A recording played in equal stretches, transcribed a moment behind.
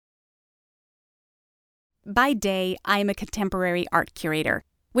By day, I am a contemporary art curator,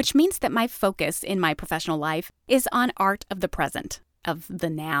 which means that my focus in my professional life is on art of the present, of the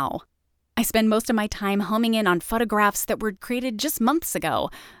now. I spend most of my time homing in on photographs that were created just months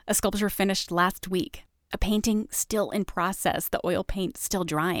ago, a sculpture finished last week, a painting still in process, the oil paint still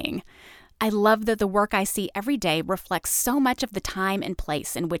drying. I love that the work I see every day reflects so much of the time and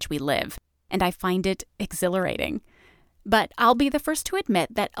place in which we live, and I find it exhilarating. But I'll be the first to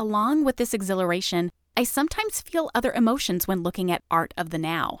admit that along with this exhilaration, I sometimes feel other emotions when looking at art of the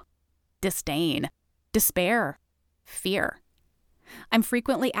now. Disdain, despair, fear. I'm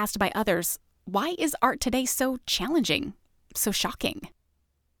frequently asked by others, why is art today so challenging, so shocking?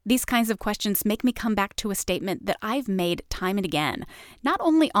 These kinds of questions make me come back to a statement that I've made time and again, not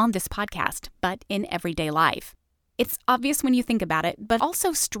only on this podcast, but in everyday life. It's obvious when you think about it, but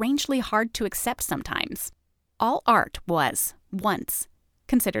also strangely hard to accept sometimes. All art was, once,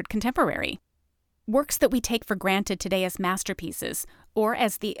 considered contemporary. Works that we take for granted today as masterpieces, or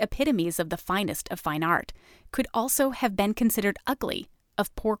as the epitomes of the finest of fine art, could also have been considered ugly,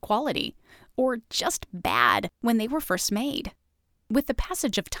 of poor quality, or just bad when they were first made. With the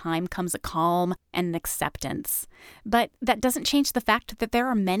passage of time comes a calm and an acceptance. But that doesn't change the fact that there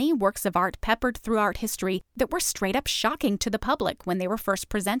are many works of art peppered through art history that were straight up shocking to the public when they were first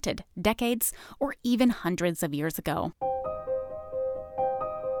presented, decades or even hundreds of years ago.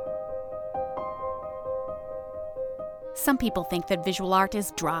 Some people think that visual art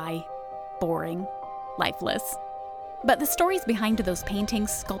is dry, boring, lifeless. But the stories behind those paintings,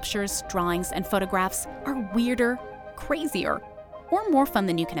 sculptures, drawings, and photographs are weirder, crazier, or more fun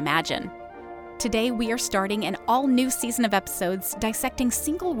than you can imagine. Today, we are starting an all-new season of episodes dissecting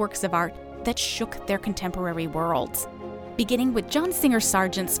single works of art that shook their contemporary worlds, beginning with John Singer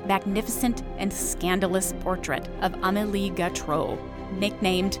Sargent's magnificent and scandalous portrait of Amélie Gautreau,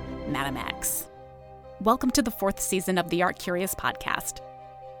 nicknamed Madame X. Welcome to the 4th season of the Art Curious podcast,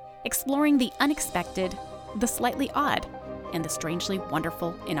 exploring the unexpected, the slightly odd, and the strangely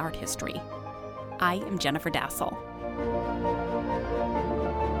wonderful in art history. I am Jennifer Dassel.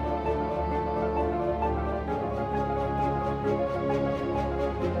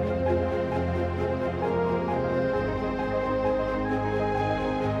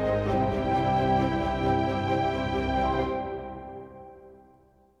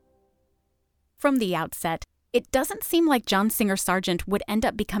 From the outset, it doesn't seem like John Singer Sargent would end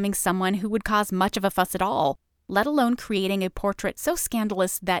up becoming someone who would cause much of a fuss at all, let alone creating a portrait so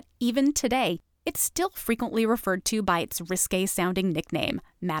scandalous that, even today, it's still frequently referred to by its risque-sounding nickname,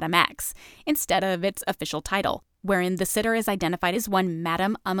 Madame X, instead of its official title, wherein the sitter is identified as one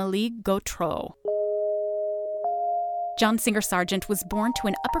Madame Amélie Gautreau. John Singer Sargent was born to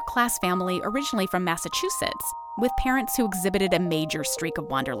an upper-class family originally from Massachusetts, with parents who exhibited a major streak of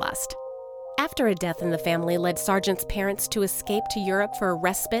wanderlust. After a death in the family led Sargent's parents to escape to Europe for a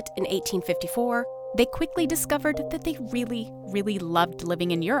respite in 1854, they quickly discovered that they really, really loved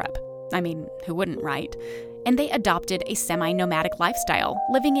living in Europe. I mean, who wouldn't, right? And they adopted a semi-nomadic lifestyle,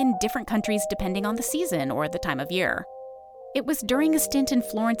 living in different countries depending on the season or the time of year. It was during a stint in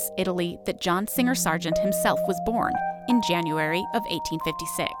Florence, Italy, that John Singer Sargent himself was born, in January of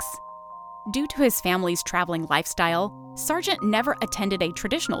 1856. Due to his family's traveling lifestyle, Sargent never attended a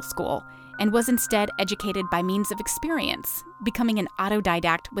traditional school and was instead educated by means of experience, becoming an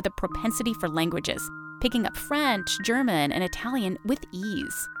autodidact with a propensity for languages, picking up French, German, and Italian with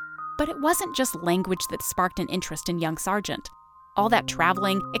ease. But it wasn't just language that sparked an interest in young Sargent. All that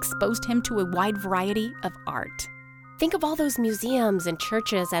traveling exposed him to a wide variety of art. Think of all those museums and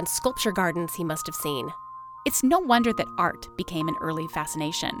churches and sculpture gardens he must have seen. It's no wonder that art became an early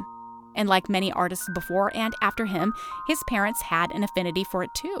fascination. And like many artists before and after him, his parents had an affinity for it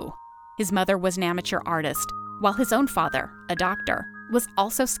too. His mother was an amateur artist, while his own father, a doctor, was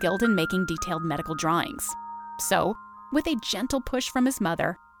also skilled in making detailed medical drawings. So, with a gentle push from his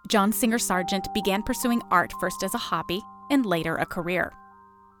mother, John Singer Sargent began pursuing art first as a hobby and later a career.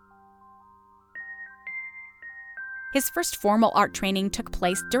 His first formal art training took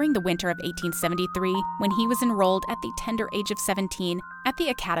place during the winter of 1873 when he was enrolled at the tender age of 17 at the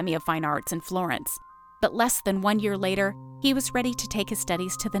Academy of Fine Arts in Florence. But less than 1 year later, he was ready to take his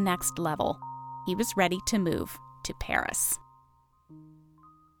studies to the next level. He was ready to move to Paris.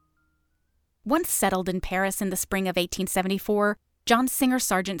 Once settled in Paris in the spring of 1874, John Singer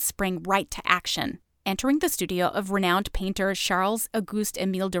Sargent sprang right to action, entering the studio of renowned painter Charles-Auguste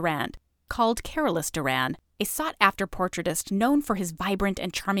Émile Durand, called Carolus Durand, a sought-after portraitist known for his vibrant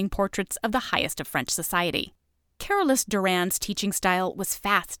and charming portraits of the highest of French society. Carolus Durand's teaching style was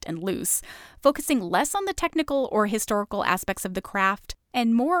fast and loose, focusing less on the technical or historical aspects of the craft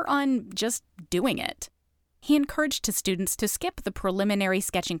and more on just doing it. He encouraged his students to skip the preliminary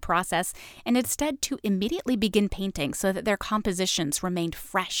sketching process and instead to immediately begin painting so that their compositions remained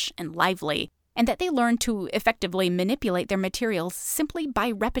fresh and lively, and that they learned to effectively manipulate their materials simply by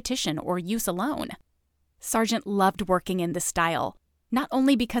repetition or use alone. Sargent loved working in this style, not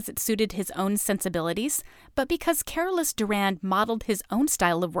only because it suited his own sensibilities, but because Carolus Duran modeled his own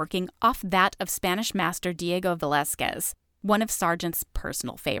style of working off that of Spanish master Diego Velázquez, one of Sargent's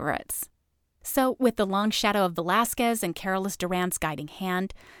personal favorites. So, with the long shadow of Velázquez and Carolus Duran's guiding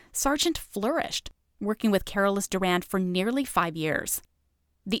hand, Sargent flourished, working with Carolus Duran for nearly 5 years.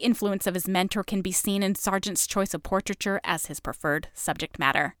 The influence of his mentor can be seen in Sargent's choice of portraiture as his preferred subject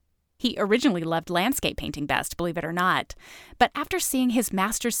matter. He originally loved landscape painting best, believe it or not, but after seeing his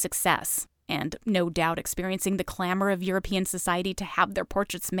master's success, and no doubt experiencing the clamor of European society to have their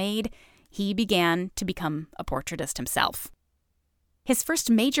portraits made, he began to become a portraitist himself. His first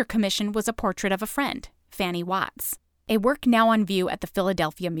major commission was a portrait of a friend, Fanny Watts, a work now on view at the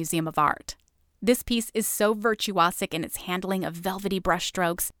Philadelphia Museum of Art. This piece is so virtuosic in its handling of velvety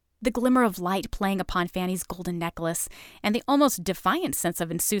brushstrokes, the glimmer of light playing upon Fanny's golden necklace, and the almost defiant sense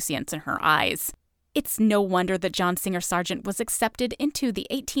of insouciance in her eyes. It's no wonder that John Singer Sargent was accepted into the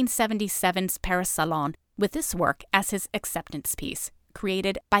 1877's Paris Salon with this work as his acceptance piece,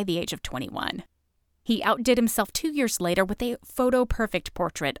 created by the age of 21. He outdid himself 2 years later with a photo-perfect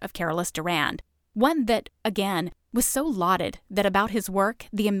portrait of Carolus Duran, one that, again, was so lauded that about his work,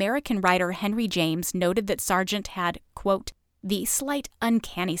 the American writer Henry James noted that Sargent had, quote, the slight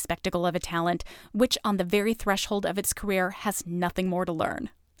uncanny spectacle of a talent which on the very threshold of its career has nothing more to learn,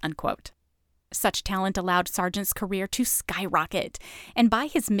 unquote. Such talent allowed Sargent's career to skyrocket, and by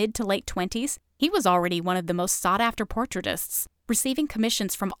his mid to late 20s, he was already one of the most sought-after portraitists, receiving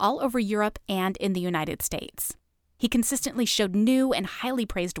commissions from all over Europe and in the United States. He consistently showed new and highly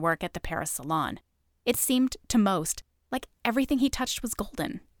praised work at the Paris Salon. It seemed, to most, like everything he touched was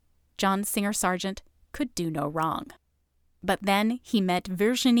golden. John Singer Sargent could do no wrong. But then he met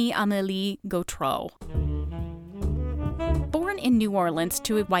Virginie Amélie Gautreau. Born in New Orleans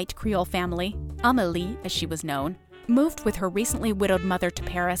to a white Creole family, Amélie, as she was known, moved with her recently widowed mother to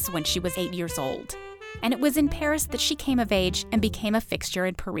Paris when she was 8 years old. And it was in Paris that she came of age and became a fixture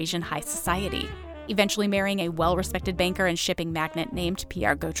in Parisian high society, eventually marrying a well-respected banker and shipping magnate named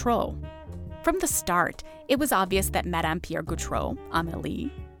Pierre Gautreau. From the start, it was obvious that Madame Pierre Gautreau,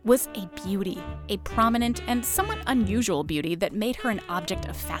 Amélie, was a beauty, a prominent and somewhat unusual beauty that made her an object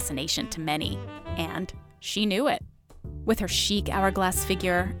of fascination to many, and she knew it. With her chic hourglass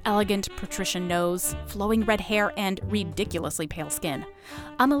figure, elegant patrician nose, flowing red hair, and ridiculously pale skin,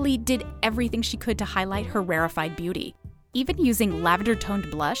 Amélie did everything she could to highlight her rarefied beauty, even using lavender-toned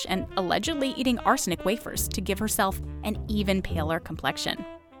blush and allegedly eating arsenic wafers to give herself an even paler complexion.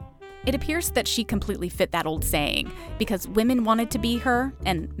 It appears that she completely fit that old saying, because women wanted to be her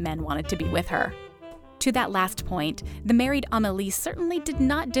and men wanted to be with her. To that last point, the married Amélie certainly did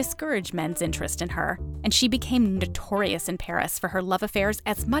not discourage men's interest in her, and she became notorious in Paris for her love affairs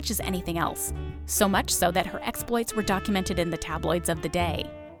as much as anything else, so much so that her exploits were documented in the tabloids of the day.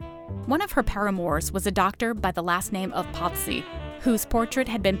 One of her paramours was a doctor by the last name of Pazzi, whose portrait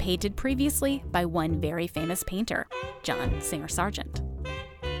had been painted previously by one very famous painter, John Singer Sargent.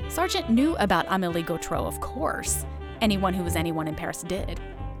 Sargent knew about Amélie Gautreau, of course. Anyone who was anyone in Paris did.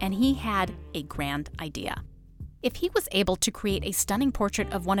 And he had a grand idea. If he was able to create a stunning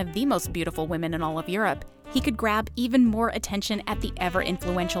portrait of one of the most beautiful women in all of Europe, he could grab even more attention at the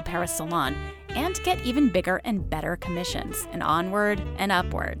ever-influential Paris Salon and get even bigger and better commissions, and onward and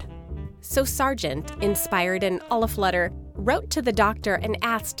upward. So Sargent, inspired and all aflutter, wrote to the doctor and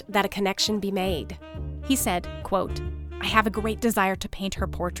asked that a connection be made. He said, quote, I have a great desire to paint her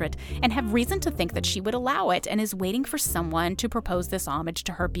portrait and have reason to think that she would allow it and is waiting for someone to propose this homage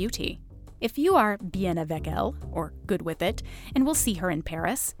to her beauty. If you are bien avec elle, or good with it, and will see her in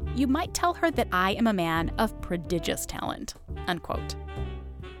Paris, you might tell her that I am a man of prodigious talent, unquote.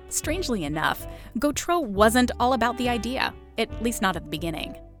 Strangely enough, Gautreau wasn't all about the idea, at least not at the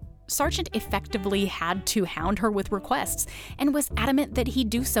beginning. Sargent effectively had to hound her with requests and was adamant that he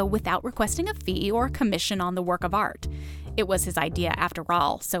do so without requesting a fee or commission on the work of art. It was his idea after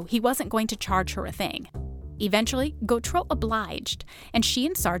all, so he wasn't going to charge her a thing. Eventually, Gautreau obliged, and she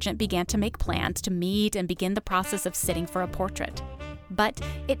and Sargent began to make plans to meet and begin the process of sitting for a portrait. But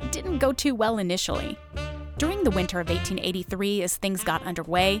it didn't go too well initially. During the winter of 1883, as things got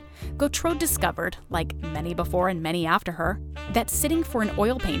underway, Gautreau discovered, like many before and many after her, that sitting for an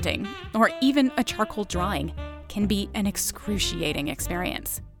oil painting, or even a charcoal drawing, can be an excruciating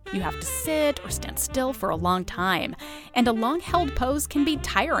experience. You have to sit or stand still for a long time, and a long-held pose can be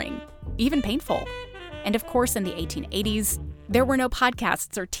tiring, even painful. And of course, in the 1880s, there were no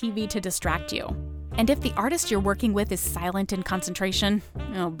podcasts or TV to distract you. And if the artist you're working with is silent in concentration,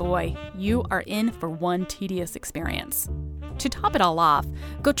 oh boy, you are in for one tedious experience. To top it all off,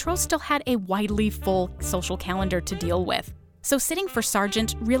 Gautreaux still had a widely full social calendar to deal with, so sitting for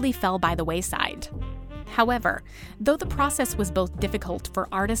Sargent really fell by the wayside. However, though the process was both difficult for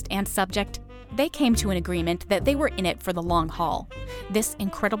artist and subject, they came to an agreement that they were in it for the long haul. This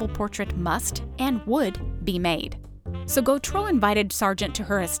incredible portrait must and would be made. So Gautreaux invited Sargent to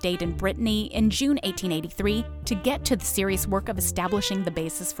her estate in Brittany in June 1883 to get to the serious work of establishing the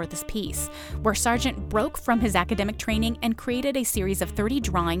basis for this piece, where Sargent broke from his academic training and created a series of 30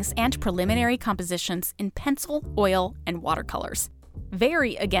 drawings and preliminary compositions in pencil, oil, and watercolors.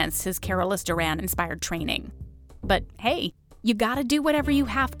 Very against his Carolus Duran-inspired training. But hey, you gotta do whatever you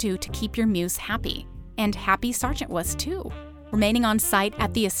have to keep your muse happy. And happy Sargent was too, remaining on site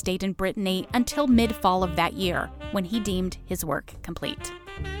at the estate in Brittany until mid-fall of that year, when he deemed his work complete.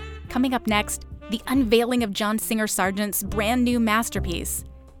 Coming up next, the unveiling of John Singer Sargent's brand new masterpiece,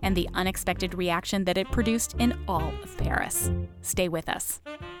 and the unexpected reaction that it produced in all of Paris. Stay with us.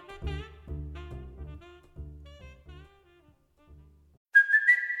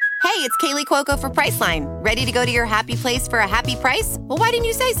 Hey, it's Kaylee Cuoco for Priceline. Ready to go to your happy place for a happy price? Well, why didn't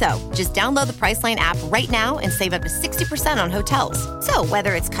you say so? Just download the Priceline app right now and save up to 60% on hotels. So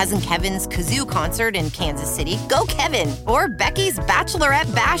whether it's Cousin Kevin's Kazoo Concert in Kansas City, go Kevin, or Becky's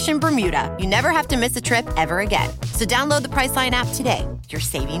Bachelorette Bash in Bermuda, you never have to miss a trip ever again. So download the Priceline app today. Your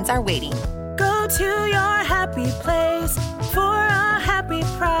savings are waiting. Go to your happy place for a happy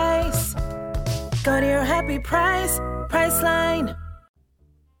price. Go to your happy price, Priceline.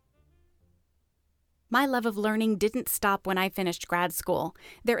 My love of learning didn't stop when I finished grad school.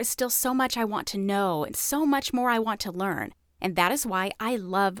 There is still so much I want to know and so much more I want to learn. And that is why I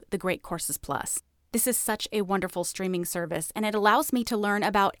love the Great Courses Plus. This is such a wonderful streaming service, and it allows me to learn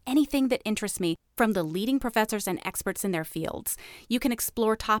about anything that interests me from the leading professors and experts in their fields. You can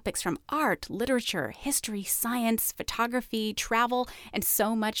explore topics from art, literature, history, science, photography, travel, and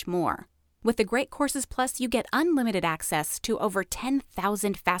so much more. With the Great Courses Plus, you get unlimited access to over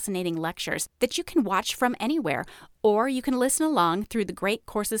 10,000 fascinating lectures that you can watch from anywhere, or you can listen along through the Great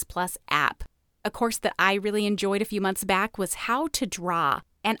Courses Plus app. A course that I really enjoyed a few months back was How to Draw,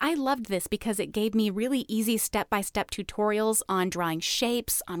 and I loved this because it gave me really easy step-by-step tutorials on drawing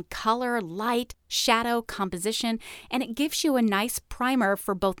shapes, on color, light, shadow, composition, and it gives you a nice primer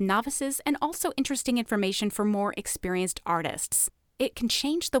for both novices and also interesting information for more experienced artists. It can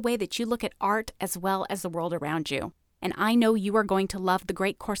change the way that you look at art as well as the world around you. And I know you are going to love the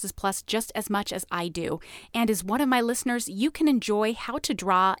Great Courses Plus just as much as I do. And as one of my listeners, you can enjoy How to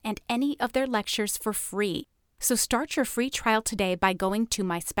Draw and any of their lectures for free. So start your free trial today by going to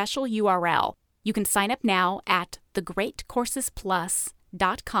my special URL. You can sign up now at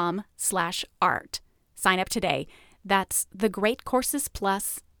thegreatcoursesplus.com/art. Sign up today. That's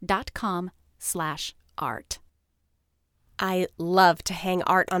thegreatcoursesplus.com/art. I love to hang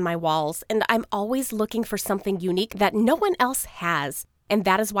art on my walls, and I'm always looking for something unique that no one else has. And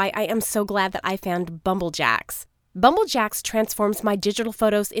that is why I am so glad that I found Bumblejacks. Bumblejacks transforms my digital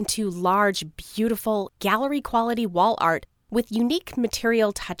photos into large, beautiful, gallery-quality wall art with unique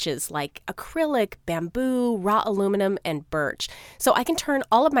material touches like acrylic, bamboo, raw aluminum, and birch. So I can turn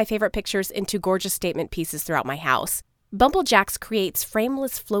all of my favorite pictures into gorgeous statement pieces throughout my house. Bumblejacks creates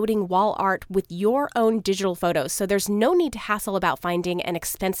frameless floating wall art with your own digital photos, so there's no need to hassle about finding an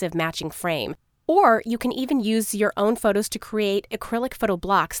expensive matching frame. Or you can even use your own photos to create acrylic photo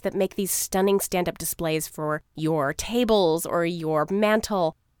blocks that make these stunning stand-up displays for your tables or your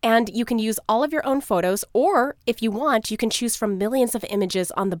mantle. And you can use all of your own photos, or if you want, you can choose from millions of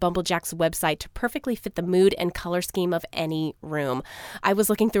images on the Bumblejacks website to perfectly fit the mood and color scheme of any room. I was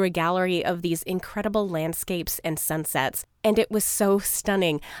looking through a gallery of these incredible landscapes and sunsets, and it was so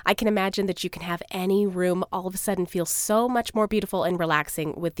stunning. I can imagine that you can have any room all of a sudden feel so much more beautiful and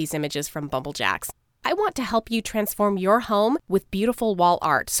relaxing with these images from Bumblejacks. I want to help you transform your home with beautiful wall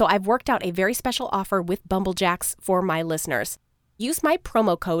art, so I've worked out a very special offer with Bumblejacks for my listeners. Use my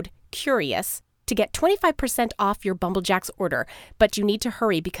promo code CURIOUS to get 25% off your Bumblejacks order, but you need to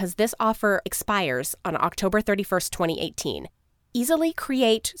hurry because this offer expires on October 31st, 2018. Easily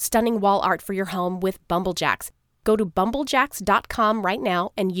create stunning wall art for your home with Bumblejacks. Go to bumblejacks.com right now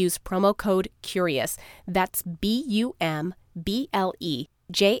and use promo code CURIOUS. That's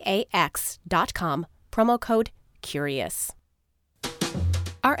BUMBLEJAX.com, promo code CURIOUS.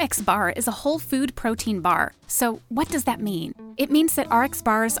 RX Bar is a whole food protein bar. So what does that mean? It means that RX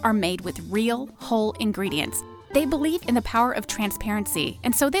bars are made with real, whole ingredients. They believe in the power of transparency,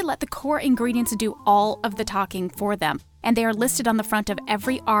 and so they let the core ingredients do all of the talking for them. And they are listed on the front of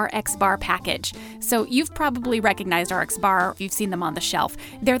every RX bar package. So you've probably recognized RX bar if you've seen them on the shelf.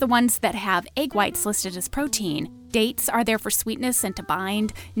 They're the ones that have egg whites listed as protein. Dates are there for sweetness and to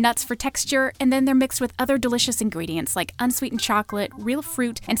bind, nuts for texture, and then they're mixed with other delicious ingredients like unsweetened chocolate, real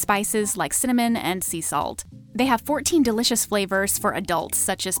fruit, and spices like cinnamon and sea salt. They have 14 delicious flavors for adults,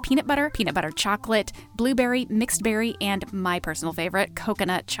 such as peanut butter chocolate, blueberry, mixed berry, and my personal favorite,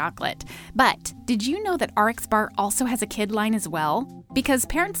 coconut chocolate. But did you know that RX Bar also has a kid line as well? Because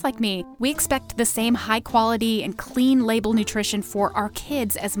parents like me, we expect the same high quality and clean label nutrition for our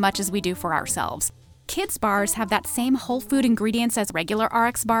kids as much as we do for ourselves. Kids bars have that same whole food ingredients as regular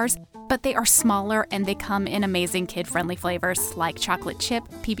RX bars, but they are smaller and they come in amazing kid-friendly flavors like chocolate chip,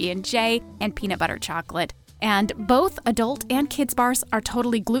 PB&J, and peanut butter chocolate. And both adult and kids bars are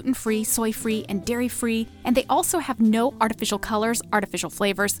totally gluten-free, soy-free, and dairy-free, and they also have no artificial colors, artificial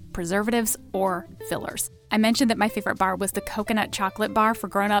flavors, preservatives, or fillers. I mentioned that my favorite bar was the coconut chocolate bar for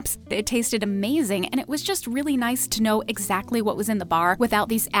grown-ups. It tasted amazing, and it was just really nice to know exactly what was in the bar without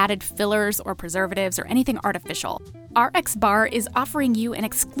these added fillers or preservatives or anything artificial. RX Bar is offering you an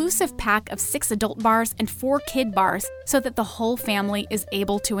exclusive pack of 6 adult bars and 4 kid bars so that the whole family is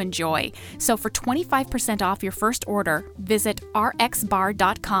able to enjoy. So for 25% off your first order, visit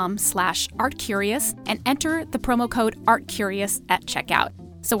rxbar.com/artcurious and enter the promo code ArtCurious at checkout.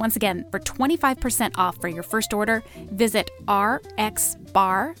 So once again, for 25% off for your first order, visit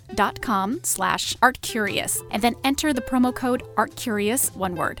rxbar.com/artcurious and then enter the promo code ArtCurious,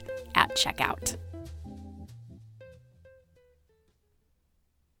 one word, at checkout.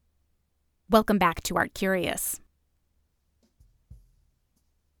 Welcome back to Art Curious.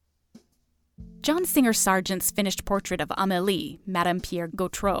 John Singer Sargent's finished portrait of Amélie, Madame Pierre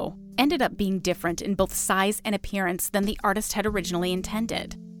Gautreau, ended up being different in both size and appearance than the artist had originally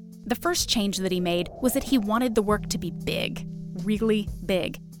intended. The first change that he made was that he wanted the work to be big, really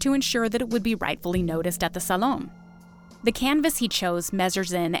big, to ensure that it would be rightfully noticed at the Salon. The canvas he chose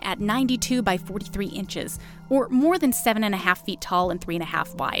measures in at 92 by 43 inches, or more than 7.5 feet tall and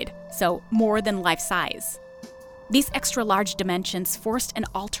 3.5 wide, so more than life size. These extra large dimensions forced an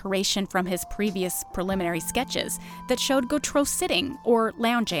alteration from his previous preliminary sketches that showed Gautreau sitting or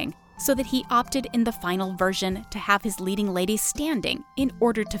lounging, so that he opted in the final version to have his leading lady standing in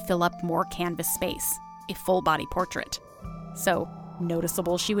order to fill up more canvas space, a full-body portrait. So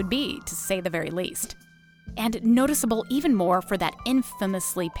noticeable she would be, to say the very least. And noticeable even more for that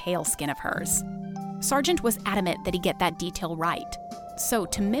infamously pale skin of hers. Sargent was adamant that he get that detail right. So,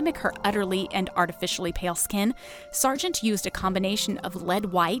 to mimic her utterly and artificially pale skin, Sargent used a combination of lead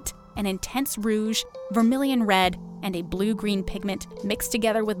white, an intense rouge, vermilion red, and a blue-green pigment mixed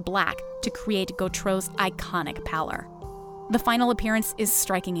together with black to create Gautreau's iconic pallor. The final appearance is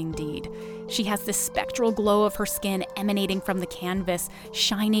striking indeed. She has this spectral glow of her skin emanating from the canvas,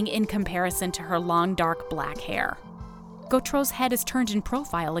 shining in comparison to her long, dark black hair. Gautreau's head is turned in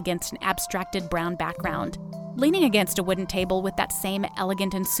profile against an abstracted brown background, leaning against a wooden table with that same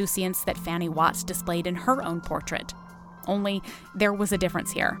elegant insouciance that Fanny Watts displayed in her own portrait. Only there was a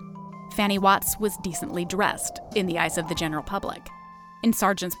difference here. Fanny Watts was decently dressed in the eyes of the general public. In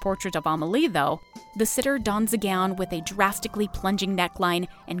Sargent's portrait of Amélie, though, the sitter dons a gown with a drastically plunging neckline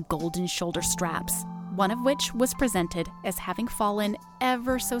and golden shoulder straps, one of which was presented as having fallen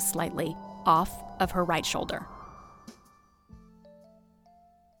ever so slightly off of her right shoulder.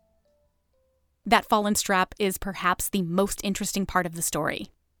 That fallen strap is perhaps the most interesting part of the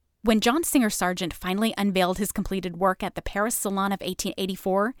story. When John Singer Sargent finally unveiled his completed work at the Paris Salon of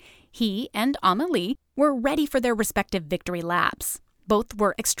 1884, he and Amélie were ready for their respective victory laps. Both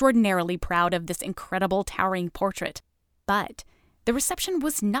were extraordinarily proud of this incredible towering portrait. But the reception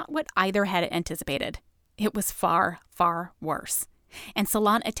was not what either had anticipated. It was far, far worse. And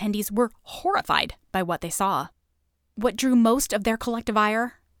salon attendees were horrified by what they saw. What drew most of their collective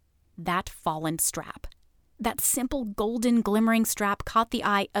ire? That fallen strap. That simple golden glimmering strap caught the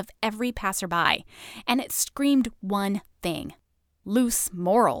eye of every passerby, and it screamed one thing: loose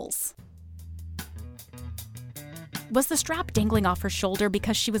morals. Was the strap dangling off her shoulder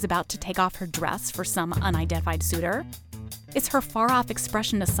because she was about to take off her dress for some unidentified suitor? Is her far-off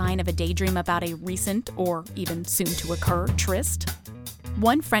expression a sign of a daydream about a recent, or even soon-to-occur, tryst?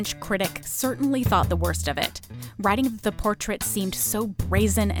 One French critic certainly thought the worst of it, writing that the portrait seemed so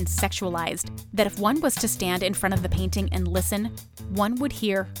brazen and sexualized that if one was to stand in front of the painting and listen, one would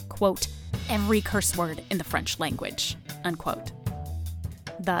hear, quote, every curse word in the French language, unquote.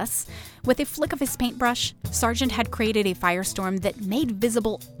 Thus, with a flick of his paintbrush, Sargent had created a firestorm that made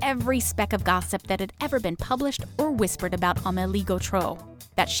visible every speck of gossip that had ever been published or whispered about Amélie Gautreau.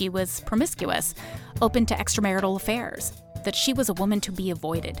 That she was promiscuous, open to extramarital affairs, that she was a woman to be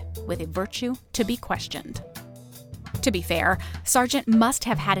avoided, with a virtue to be questioned. To be fair, Sargent must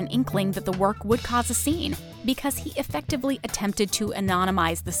have had an inkling that the work would cause a scene, because he effectively attempted to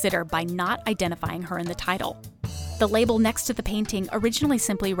anonymize the sitter by not identifying her in the title. The label next to the painting originally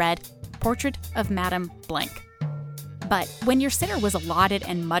simply read, Portrait of Madame Blank. But when your sitter was a lauded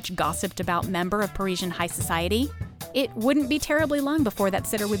and much gossiped about member of Parisian high society, it wouldn't be terribly long before that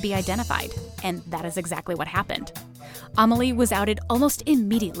sitter would be identified, and that is exactly what happened. Amélie was outed almost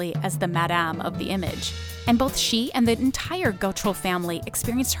immediately as the Madame of the image, and both she and the entire Gautreau family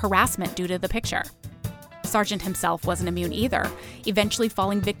experienced harassment due to the picture. Sargent himself wasn't immune either, eventually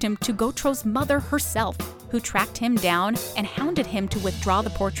falling victim to Gautreau's mother herself, who tracked him down and hounded him to withdraw the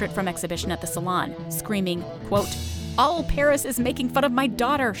portrait from exhibition at the salon, screaming, quote, "All Paris is making fun of my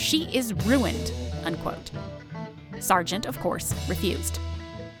daughter. She is ruined," unquote. Sargent, of course, refused.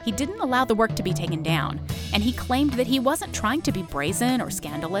 He didn't allow the work to be taken down, and he claimed that he wasn't trying to be brazen or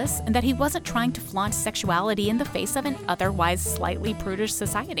scandalous, and that he wasn't trying to flaunt sexuality in the face of an otherwise slightly prudish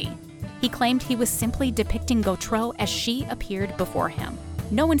society. He claimed he was simply depicting Gautreau as she appeared before him,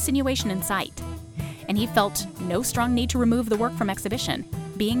 no insinuation in sight. And he felt no strong need to remove the work from exhibition,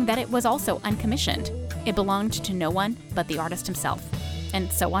 being that it was also uncommissioned. It belonged to no one but the artist himself.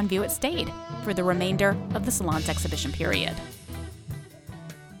 And so on view it stayed for the remainder of the salon's exhibition period.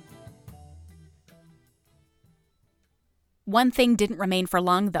 One thing didn't remain for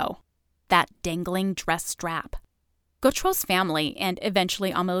long, though: that dangling dress strap. Gautreau's family, and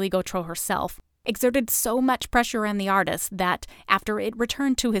eventually Amélie Gautreau herself, exerted so much pressure on the artist that, after it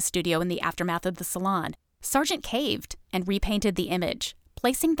returned to his studio in the aftermath of the salon, Sargent caved and repainted the image,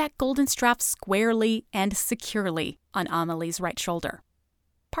 placing that golden strap squarely and securely on Amélie's right shoulder.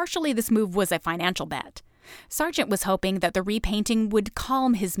 Partially, this move was a financial bet. Sargent was hoping that the repainting would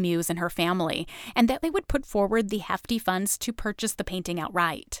calm his muse and her family, and that they would put forward the hefty funds to purchase the painting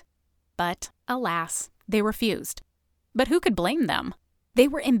outright. But, alas, they refused. But who could blame them? They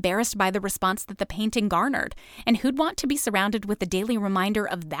were embarrassed by the response that the painting garnered, and who'd want to be surrounded with the daily reminder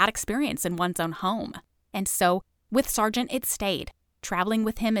of that experience in one's own home? And so, with Sargent, it stayed, traveling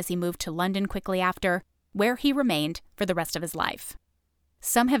with him as he moved to London quickly after, where he remained for the rest of his life.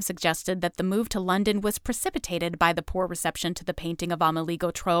 Some have suggested that the move to London was precipitated by the poor reception to the painting of Amélie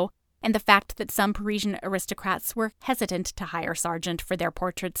Gautreau, and the fact that some Parisian aristocrats were hesitant to hire Sargent for their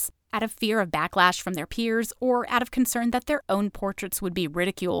portraits out of fear of backlash from their peers or out of concern that their own portraits would be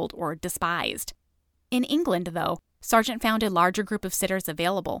ridiculed or despised. In England, though, Sargent found a larger group of sitters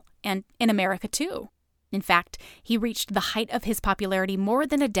available, and in America too. In fact, he reached the height of his popularity more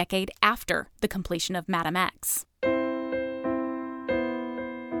than a decade after the completion of Madame X.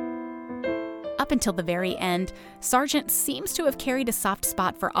 Up until the very end, Sargent seems to have carried a soft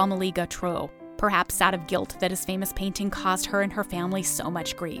spot for Amélie Gautreau, perhaps out of guilt that his famous painting caused her and her family so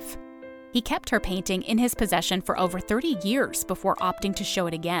much grief. He kept her painting in his possession for over 30 years before opting to show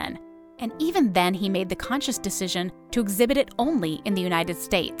it again, and even then he made the conscious decision to exhibit it only in the United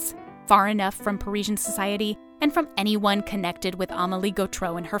States, far enough from Parisian society and from anyone connected with Amélie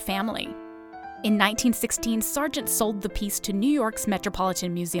Gautreau and her family. In 1916, Sargent sold the piece to New York's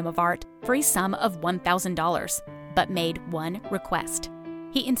Metropolitan Museum of Art for a sum of $1,000, but made one request.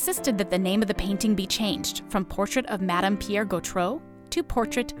 He insisted that the name of the painting be changed from Portrait of Madame Pierre Gautreau to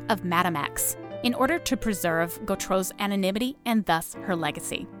Portrait of Madame X, in order to preserve Gautreau's anonymity and thus her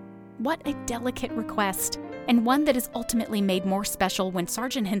legacy. What a delicate request, and one that is ultimately made more special when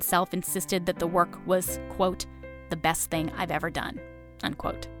Sargent himself insisted that the work was, quote, "the best thing I've ever done,"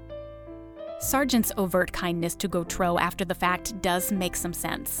 unquote. Sargent's overt kindness to Gautreau after the fact does make some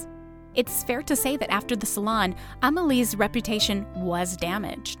sense. It's fair to say that after the salon, Amélie's reputation was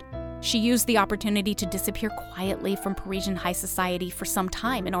damaged. She used the opportunity to disappear quietly from Parisian high society for some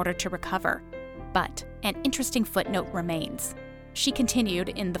time in order to recover. But an interesting footnote remains. She continued,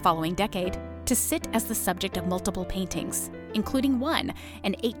 in the following decade, to sit as the subject of multiple paintings, including one,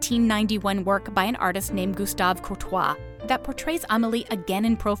 an 1891 work by an artist named Gustave Courtois, that portrays Amélie again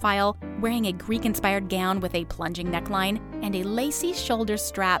in profile, wearing a Greek-inspired gown with a plunging neckline and a lacy shoulder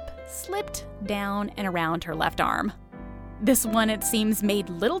strap slipped down and around her left arm. This one, it seems, made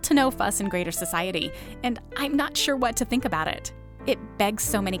little to no fuss in greater society, and I'm not sure what to think about it. It begs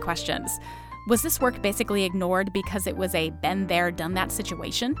so many questions. Was this work basically ignored because it was a been there, done that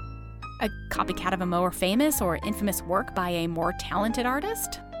situation? A copycat of a more famous or infamous work by a more talented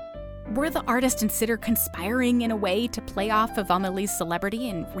artist? Were the artist and sitter conspiring in a way to play off of Amelie's celebrity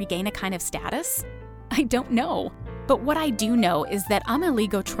and regain a kind of status? I don't know. But what I do know is that Amélie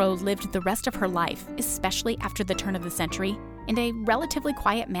Gautreau lived the rest of her life, especially after the turn of the century, in a relatively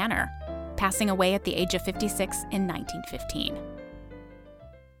quiet manner, passing away at the age of 56 in 1915.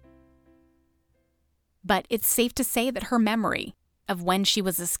 But it's safe to say that her memory of when she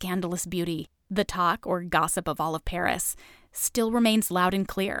was a scandalous beauty, the talk or gossip of all of Paris, still remains loud and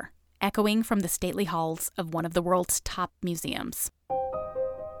clear, echoing from the stately halls of one of the world's top museums.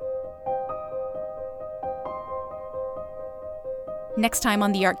 Next time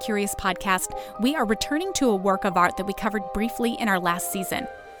on the Art Curious podcast, we are returning to a work of art that we covered briefly in our last season,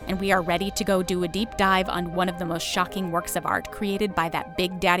 and we are ready to go do a deep dive on one of the most shocking works of art created by that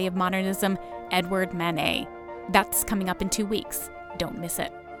big daddy of modernism, Edward Manet. That's coming up in 2 weeks. Don't miss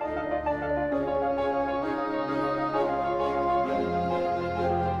it.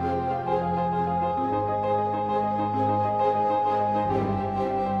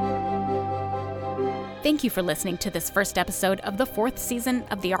 Thank you for listening to this first episode of the 4th season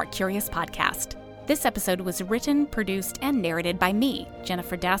of the Art Curious podcast. This episode was written, produced, and narrated by me,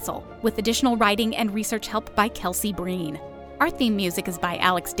 Jennifer Dassel, with additional writing and research help by Kelsey Breen. Our theme music is by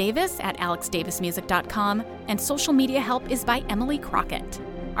Alex Davis at alexdavismusic.com, and social media help is by Emily Crockett.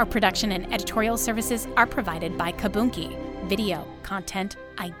 Our production and editorial services are provided by Kabunki, video, content,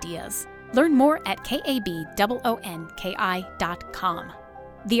 ideas. Learn more at kabonki.com.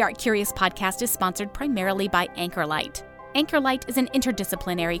 The Art Curious podcast is sponsored primarily by Anchorlight. Anchorlight is an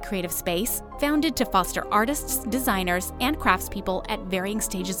interdisciplinary creative space founded to foster artists, designers, and craftspeople at varying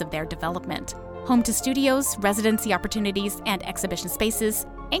stages of their development. Home to studios, residency opportunities, and exhibition spaces,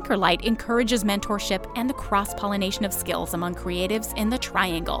 Anchorlight encourages mentorship and the cross-pollination of skills among creatives in the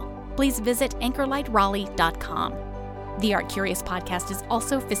Triangle. Please visit anchorlightraleigh.com. The Art Curious podcast is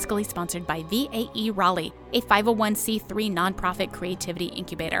also fiscally sponsored by VAE Raleigh, a 501c3 nonprofit creativity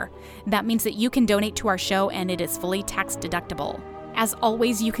incubator. That means that you can donate to our show and it is fully tax deductible. As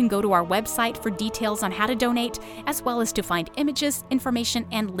always, you can go to our website for details on how to donate, as well as to find images, information,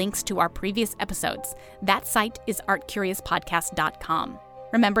 and links to our previous episodes. That site is artcuriouspodcast.com.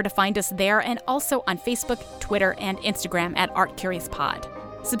 Remember to find us there and also on Facebook, Twitter, and Instagram at ArtCuriousPod.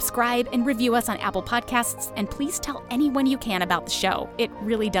 Subscribe and review us on Apple Podcasts, and please tell anyone you can about the show. It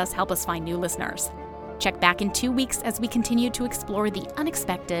really does help us find new listeners. Check back in 2 weeks as we continue to explore the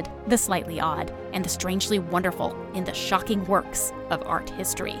unexpected, the slightly odd, and the strangely wonderful in the shocking works of art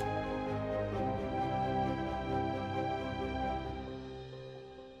history.